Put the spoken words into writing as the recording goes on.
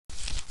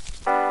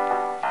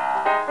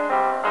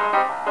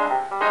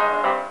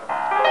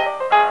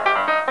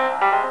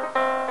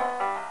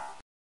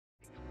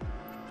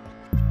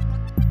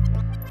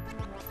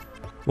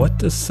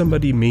does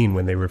somebody mean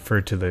when they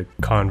refer to the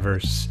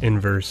converse,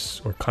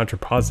 inverse, or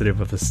contrapositive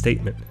of a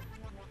statement?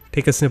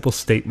 Take a simple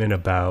statement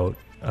about,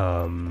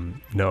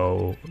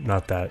 no,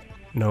 not that.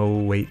 No,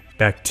 wait,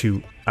 back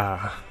to,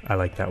 I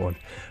like that one.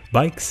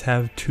 Bikes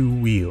have two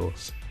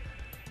wheels.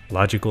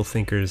 Logical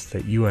thinkers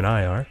that you and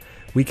I are,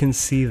 we can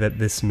see that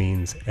this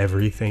means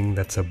everything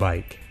that's a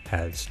bike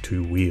has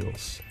two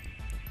wheels.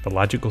 The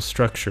logical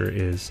structure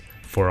is,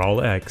 for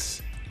all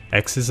x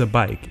is a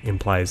bike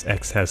implies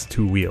x has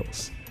two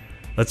wheels.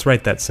 Let's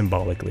write that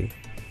symbolically.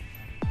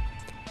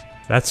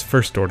 That's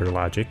first order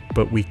logic,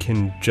 but we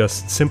can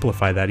just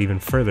simplify that even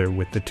further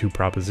with the two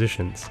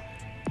propositions.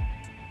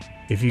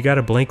 If you got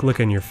a blank look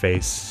on your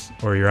face,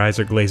 or your eyes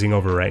are glazing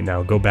over right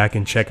now, go back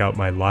and check out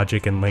my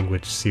Logic and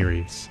Language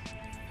series.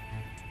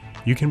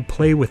 You can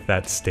play with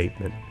that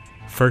statement.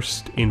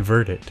 First,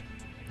 invert it.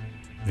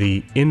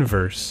 The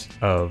inverse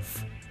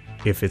of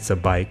if it's a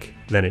bike,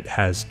 then it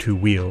has two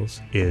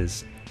wheels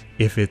is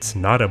if it's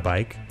not a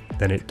bike,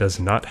 then it does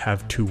not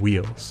have two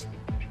wheels.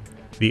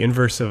 The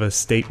inverse of a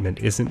statement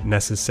isn't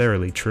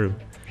necessarily true.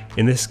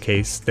 In this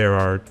case, there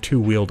are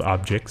two-wheeled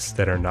objects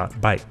that are not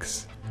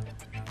bikes.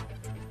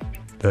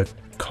 The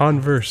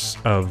converse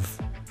of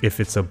if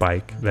it's a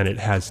bike, then it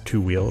has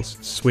two wheels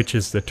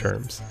switches the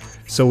terms.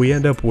 So we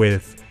end up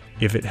with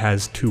if it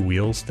has two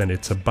wheels, then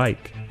it's a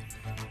bike.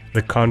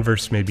 The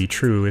converse may be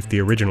true if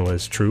the original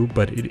is true,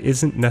 but it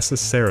isn't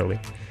necessarily.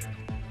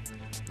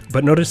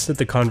 But notice that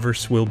the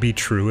converse will be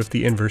true if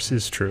the inverse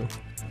is true.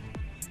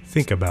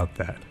 Think about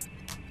that.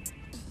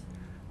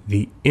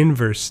 The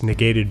inverse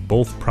negated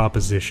both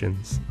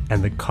propositions,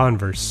 and the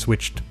converse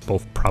switched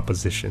both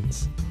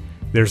propositions.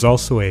 There's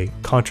also a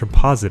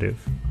contrapositive,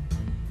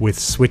 with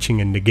switching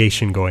and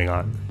negation going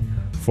on.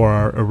 For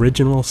our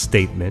original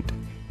statement,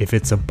 if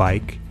it's a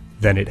bike,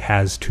 then it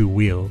has two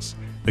wheels.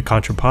 The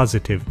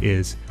contrapositive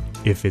is,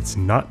 if it's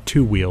not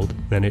two-wheeled,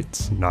 then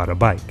it's not a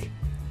bike.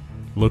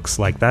 Looks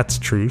like that's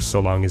true so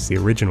long as the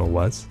original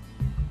was.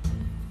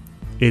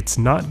 It's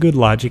not good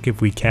logic if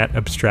we can't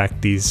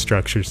abstract these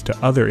structures to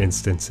other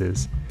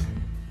instances.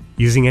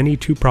 Using any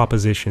two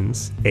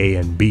propositions, A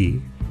and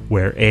B,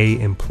 where A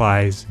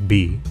implies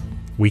B,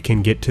 we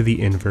can get to the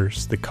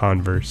inverse, the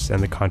converse,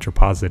 and the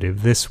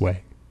contrapositive this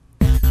way.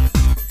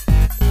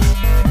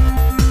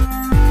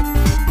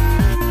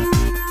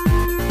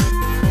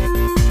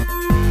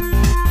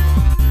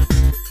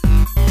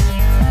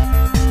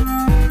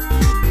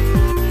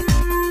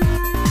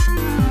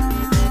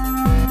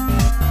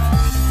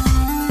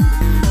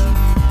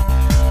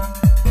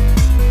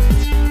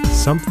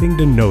 Something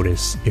to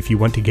notice if you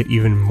want to get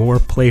even more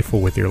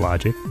playful with your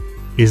logic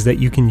is that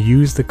you can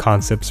use the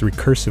concepts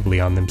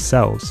recursively on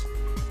themselves.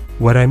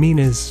 What I mean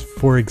is,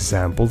 for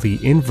example,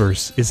 the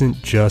inverse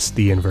isn't just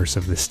the inverse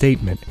of the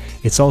statement,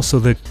 it's also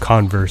the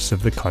converse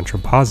of the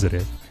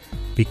contrapositive,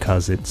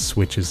 because it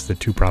switches the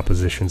two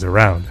propositions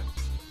around.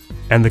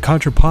 And the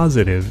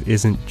contrapositive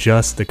isn't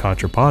just the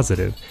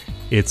contrapositive,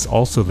 it's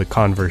also the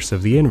converse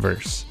of the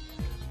inverse.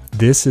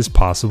 This is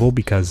possible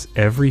because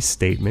every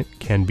statement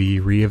can be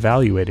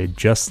reevaluated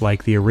just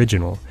like the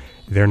original.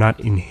 They're not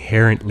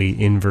inherently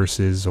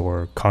inverses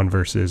or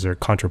converses or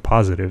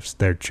contrapositives,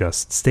 they're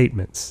just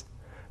statements.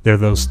 They're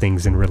those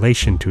things in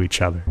relation to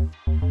each other.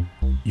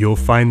 You'll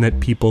find that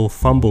people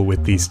fumble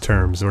with these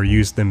terms or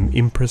use them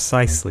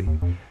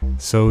imprecisely.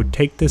 So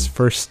take this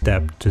first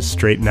step to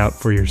straighten out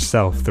for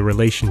yourself the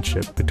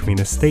relationship between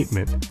a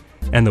statement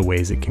and the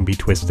ways it can be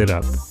twisted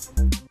up.